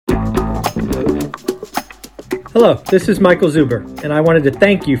Hello, this is Michael Zuber, and I wanted to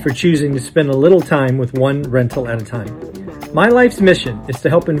thank you for choosing to spend a little time with one rental at a time. My life's mission is to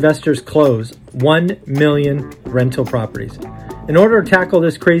help investors close 1 million rental properties. In order to tackle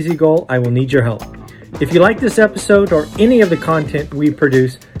this crazy goal, I will need your help. If you like this episode or any of the content we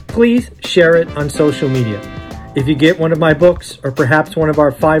produce, please share it on social media. If you get one of my books or perhaps one of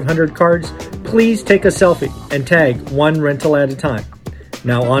our 500 cards, please take a selfie and tag one rental at a time.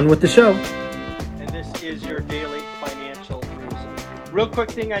 Now on with the show. And this is your daily financial news. Real quick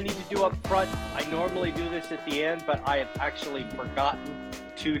thing I need to do up front. I normally do this at the end, but I have actually forgotten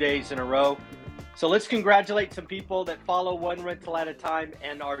 2 days in a row. So let's congratulate some people that follow one rental at a time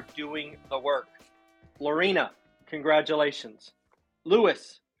and are doing the work. Lorena, congratulations.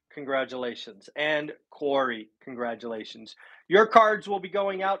 Lewis, congratulations. And Corey, congratulations. Your cards will be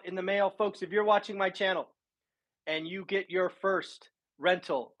going out in the mail. Folks, if you're watching my channel and you get your first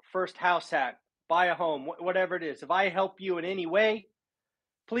rental, first house hack, buy a home, whatever it is, if I help you in any way,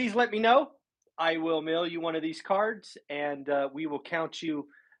 please let me know. I will mail you one of these cards and we will count you.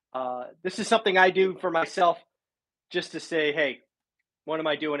 This is something I do for myself just to say, hey, what am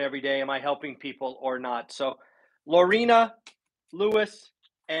I doing every day? Am I helping people or not? So Lorena, Lewis,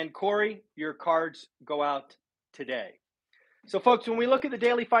 and Corey, your cards go out today. So folks, when we look at the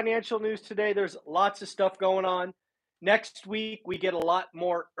daily financial news today, there's lots of stuff going on. Next week, we get a lot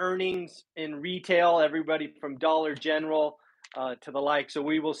more earnings in retail, everybody from Dollar General to the like. So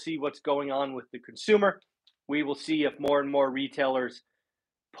we will see what's going on with the consumer. We will see if more and more retailers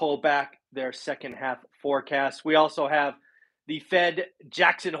pull back their second half forecast. We also have the Fed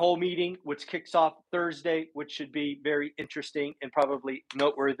Jackson Hole meeting, which kicks off Thursday, which should be very interesting and probably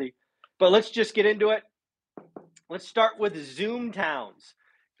noteworthy. But let's just get into it. Let's start with Zoom towns.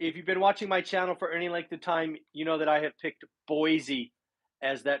 If you've been watching my channel for any length of time, you know that I have picked Boise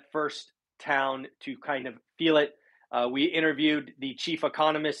as that first town to kind of feel it. We interviewed the chief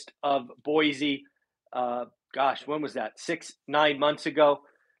economist of Boise. When was that? 9 months ago.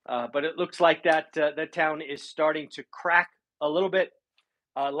 But it looks like that town is starting to crack a little bit.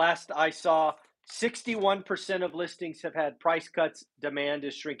 Last I saw, 61% of listings have had price cuts. Demand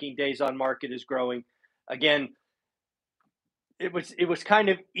is shrinking. Days on market is growing. Again, it was kind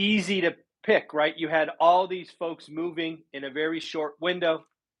of easy to pick, right? You had all these folks moving in a very short window.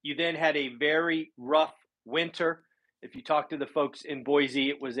 You then had a very rough winter. If you talk to the folks in Boise,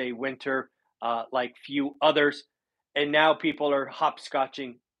 it was a winter like few others. And now people are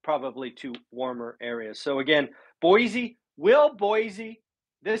hopscotching probably to warmer areas. So again, Boise,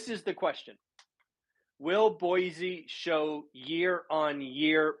 this is the question. Will Boise show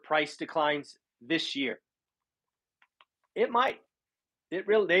year-on-year price declines this year? It might. They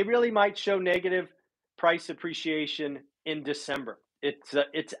really might show negative price appreciation in December.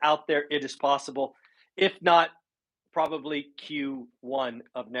 It's out there. It is possible. If not, probably Q1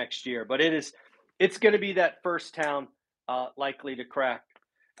 of next year. But it's going to be that first town likely to crack.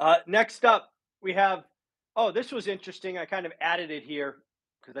 Next up, we have, this was interesting. I kind of added it here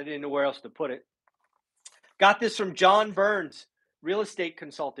because I didn't know where else to put it. Got this from John Burns, real estate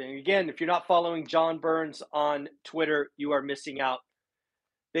consulting. Again, if you're not following John Burns on Twitter, you are missing out.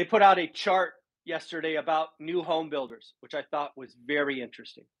 They put out a chart yesterday about new home builders, which I thought was very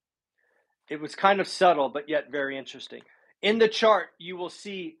interesting. It was kind of subtle, but yet very interesting. In the chart, you will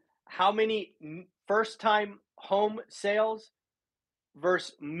see how many first-time home sales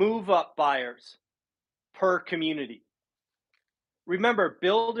versus move-up buyers per community. Remember,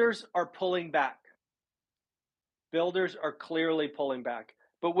 builders are pulling back. Builders are clearly pulling back.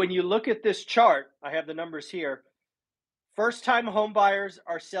 But when you look at this chart, I have the numbers here. First-time home buyers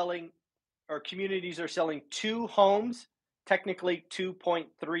are selling, or communities are selling 2 homes, technically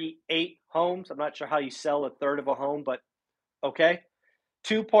 2.38 homes. I'm not sure how you sell a third of a home, but okay.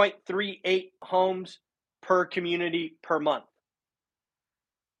 2.38 homes per community per month.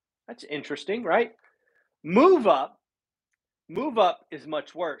 That's interesting, right? Move up is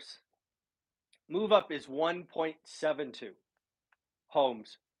much worse. Move up is 1.72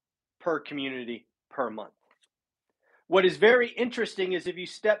 homes per community per month. What is very interesting is if you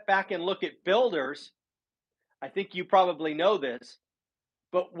step back and look at builders, I think you probably know this,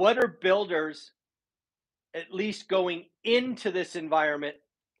 but what are builders, at least going into this environment,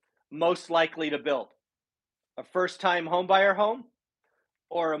 most likely to build? A first-time homebuyer home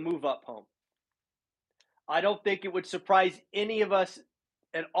or a move-up home? I don't think it would surprise any of us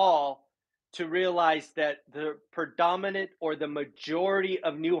at all to realize that the predominant or the majority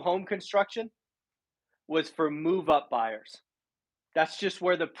of new home construction was for move-up buyers. That's just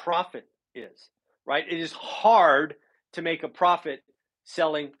where the profit is, right? It is hard to make a profit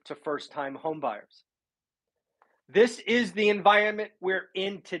selling to first-time home buyers. This is the environment we're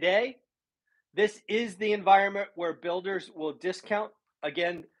in today. This is the environment where builders will discount.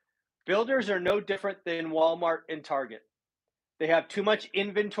 Again, builders are no different than Walmart and Target. They have too much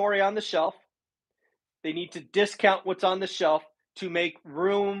inventory on the shelf. They need to discount what's on the shelf to make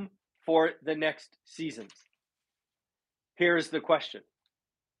room for the next seasons. Here's the question.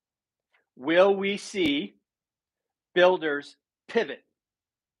 Will we see builders pivot?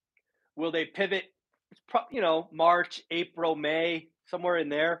 Will they pivot, March, April, May, somewhere in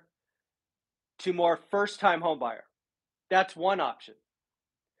there, to more first-time home buyer? That's one option.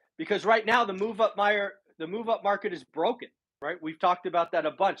 Because right now the move-up market is broken, right? We've talked about that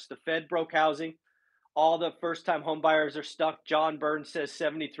a bunch. The Fed broke housing. All the first-time home buyers are stuck. John Burns says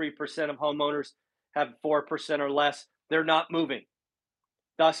 73% of homeowners have 4% or less. They're not moving.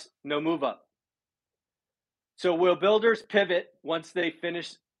 Thus, no move-up. So will builders pivot once they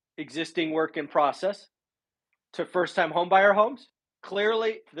finish existing work in process to first-time homebuyer homes?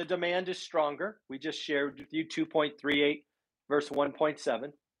 Clearly, the demand is stronger. We just shared with you 2.38 versus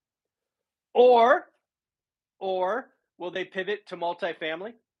 1.7. Or will they pivot to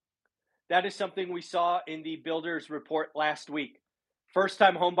multifamily? That is something we saw in the builders report last week.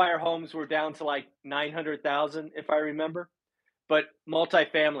 First-time homebuyer homes were down to like 900,000, if I remember, but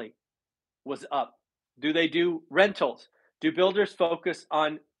multifamily was up. Do they do rentals? Do builders focus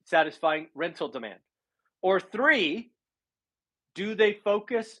on satisfying rental demand? Or three, do they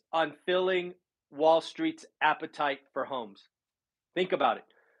focus on filling Wall Street's appetite for homes? Think about it.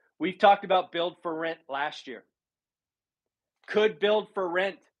 We've talked about build for rent last year. Could build for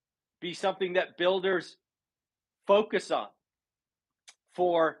rent be something that builders focus on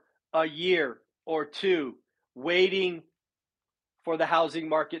for a year or two, waiting for the housing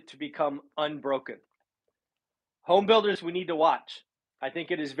market to become unbroken? Home builders, we need to watch. I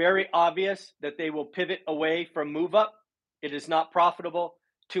think it is very obvious that they will pivot away from move up. It is not profitable,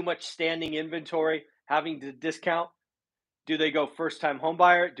 too much standing inventory, having to discount. Do they go first-time home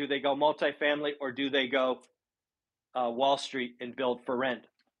buyer? Do they go multifamily? Or do they go Wall Street and build for rent?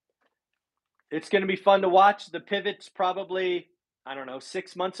 It's going to be fun to watch. The pivot's probably,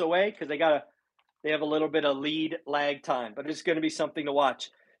 6 months away because they have a little bit of lead lag time, but it's going to be something to watch.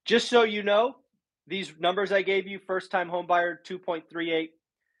 Just so you know, these numbers I gave you, first-time home buyer 2.38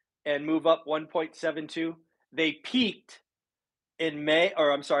 and move up 1.72, they peaked in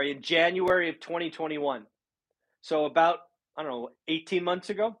January of 2021. So about, 18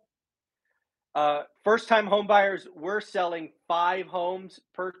 months ago. First-time home buyers were selling 5 homes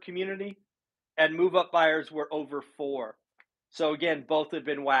per community, and move-up buyers were over 4. So again, both have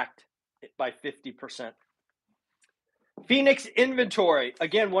been whacked by 50%. Phoenix inventory.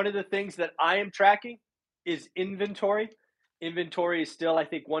 Again, one of the things that I am tracking is inventory. Inventory is still, I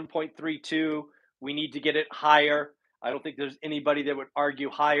think, 1.32. We need to get it higher. I don't think there's anybody that would argue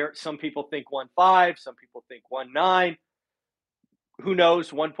higher. Some people think 1.5. Some people think 1.9. Who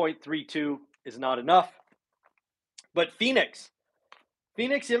knows? 1.32 is not enough. But Phoenix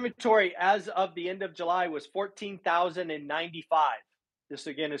inventory as of the end of July was 14,095. This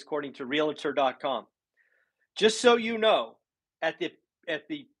again is according to Realtor.com. Just so you know, at the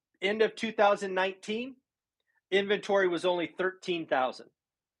end of 2019, inventory was only 13,000.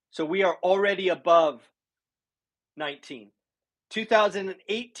 So we are already above 19.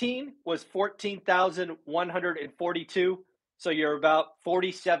 2018 was 14,142. So you're about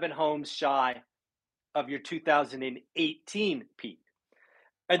 47 homes shy of your 2018 peak.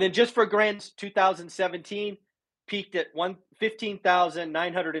 And then just for grants, 2017 peaked at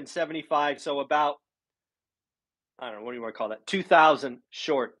 15,975. So about, what do you want to call that? 2,000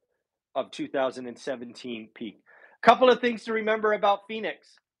 short of 2017 peak. A couple of things to remember about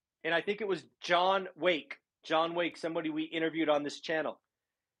Phoenix. And I think it was John Wake, somebody we interviewed on this channel.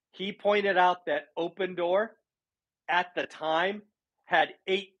 He pointed out that Opendoor at the time had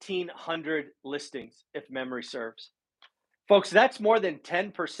 1,800 listings, if memory serves. Folks, that's more than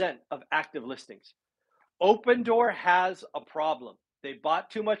 10% of active listings. Opendoor has a problem. They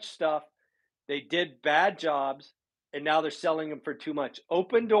bought too much stuff. They did bad jobs, and now they're selling them for too much.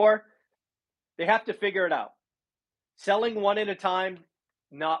 Opendoor, they have to figure it out. Selling one at a time,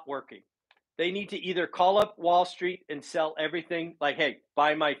 not working. They need to either call up Wall Street and sell everything, like, hey,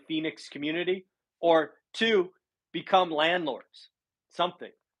 buy my Phoenix community, or 2, become landlords.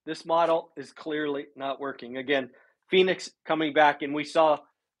 Something. This model is clearly not working. Again, Phoenix coming back, and we saw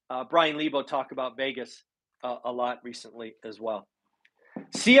Brian Lebo talk about Vegas a lot recently as well.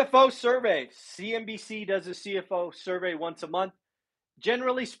 CFO survey. CNBC does a CFO survey once a month.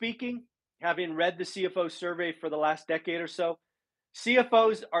 Generally speaking, having read the CFO survey for the last decade or so,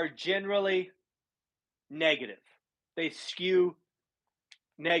 CFOs are generally negative. they skew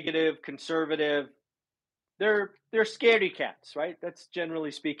negative, conservative. They're scaredy cats, right? That's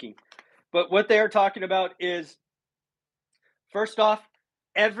generally speaking. But what they are talking about is, first off,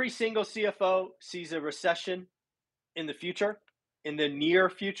 every single CFO sees a recession in the future, in the near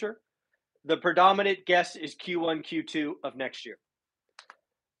future. The predominant guess is Q1, Q2 of next year.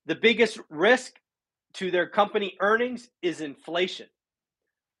 The biggest risk to their company earnings is inflation,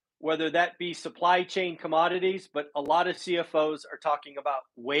 whether that be supply chain commodities, but a lot of CFOs are talking about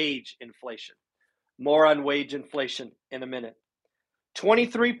wage inflation. More on wage inflation in a minute.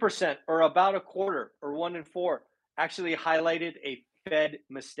 23%, or about a quarter, or 1 in 4, actually highlighted a Fed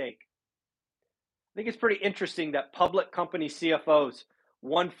mistake. I think it's pretty interesting that public company CFOs,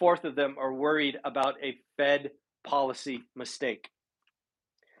 1/4 of them are worried about a Fed policy mistake.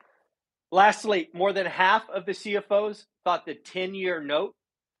 Lastly, more than half of the CFOs thought the 10-year note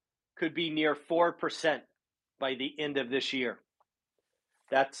could be near 4% by the end of this year.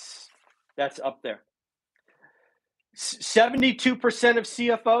 That's up there. 72% of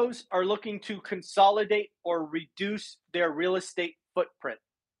CFOs are looking to consolidate or reduce their real estate footprint.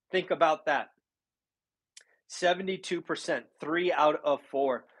 Think about that. 72%, 3 out of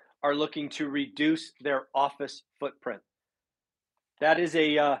 4, are looking to reduce their office footprint. That is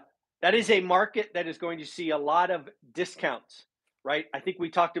a market that is going to see a lot of discounts, right? I think we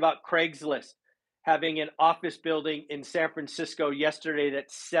talked about Craigslist having an office building in San Francisco yesterday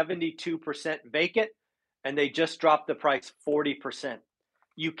that's 72% vacant, and they just dropped the price 40%.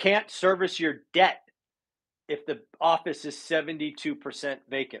 You can't service your debt if the office is 72%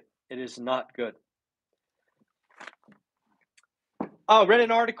 vacant. It is not good. I read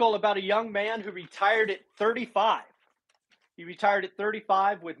an article about a young man who retired at 35. He retired at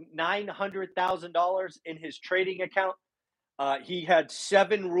 35 with $900,000 in his trading account. He had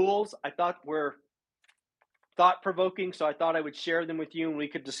 7 rules I thought were thought-provoking, so I thought I would share them with you and we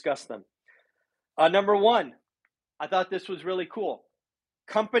could discuss them. Number 1, I thought this was really cool.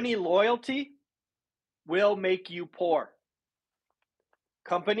 Company loyalty will make you poor.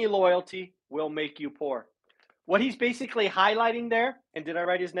 Company loyalty will make you poor. What he's basically highlighting there, and did I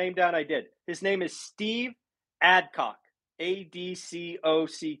write his name down? I did. His name is Steve Adcock,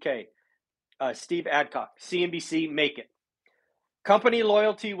 A-D-C-O-C-K. Steve Adcock, CNBC, Make It. Company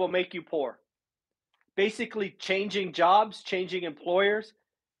loyalty will make you poor. Basically, changing jobs, changing employers,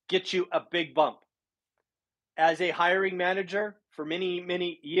 gets you a big bump. As a hiring manager for many,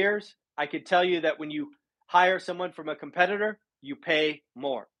 many years, I could tell you that when you hire someone from a competitor, you pay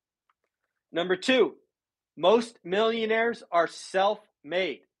more. Number 2, most millionaires are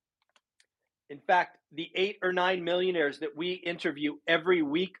self-made. In fact, the 8 or 9 millionaires that we interview every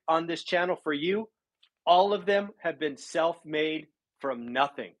week on this channel for you, all of them have been self-made from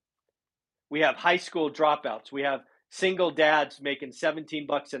nothing. We have high school dropouts. We have single dads making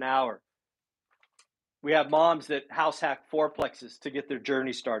 $17 an hour. We have moms that house hack fourplexes to get their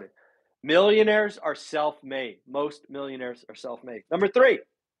journey started. Millionaires are self-made. Most millionaires are self-made. Number 3,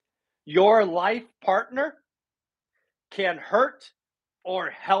 your life partner can hurt or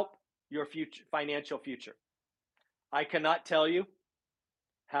help your future, financial future. I cannot tell you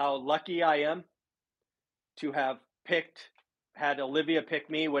how lucky I am to have had Olivia pick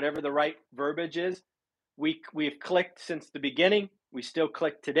me, whatever the right verbiage is. We've clicked since the beginning. We still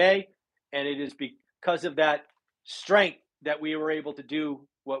click today, and it is because of that strength that we were able to do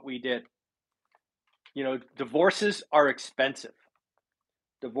what we did. You know, divorces are expensive.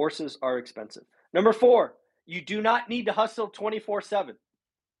 Divorces are expensive. Number 4, you do not need to hustle 24/7.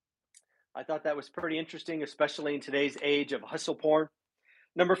 I thought that was pretty interesting, especially in today's age of hustle porn.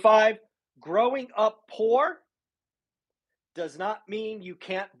 Number 5, growing up poor does not mean you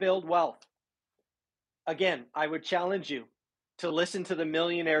can't build wealth. Again, I would challenge you to listen to the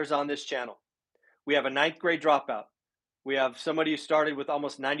millionaires on this channel. We have a 9th grade dropout. We have somebody who started with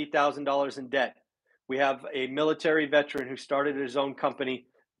almost $90,000 in debt. We have a military veteran who started his own company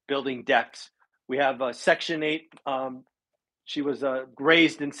building decks. We have a Section 8. She was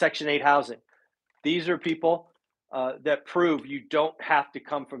raised in Section 8 housing. These are people that prove you don't have to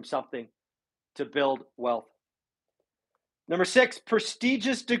come from something to build wealth. Number 6,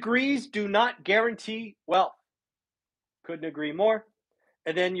 prestigious degrees do not guarantee wealth. Couldn't agree more.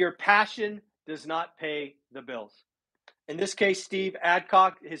 And then your passion does not pay the bills. In this case, Steve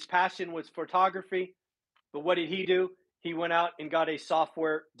Adcock, his passion was photography. But what did he do? He went out and got a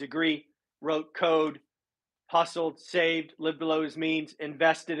software degree, wrote code, hustled, saved, lived below his means,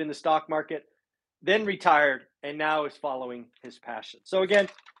 invested in the stock market, then retired, and now is following his passion. So again,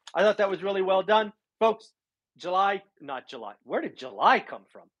 I thought that was really well done. Folks, not July. Where did July come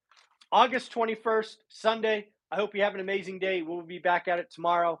from? August 21st, Sunday, I hope you have an amazing day. We'll be back at it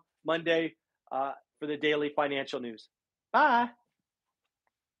tomorrow, Monday, for the daily financial news. Bye.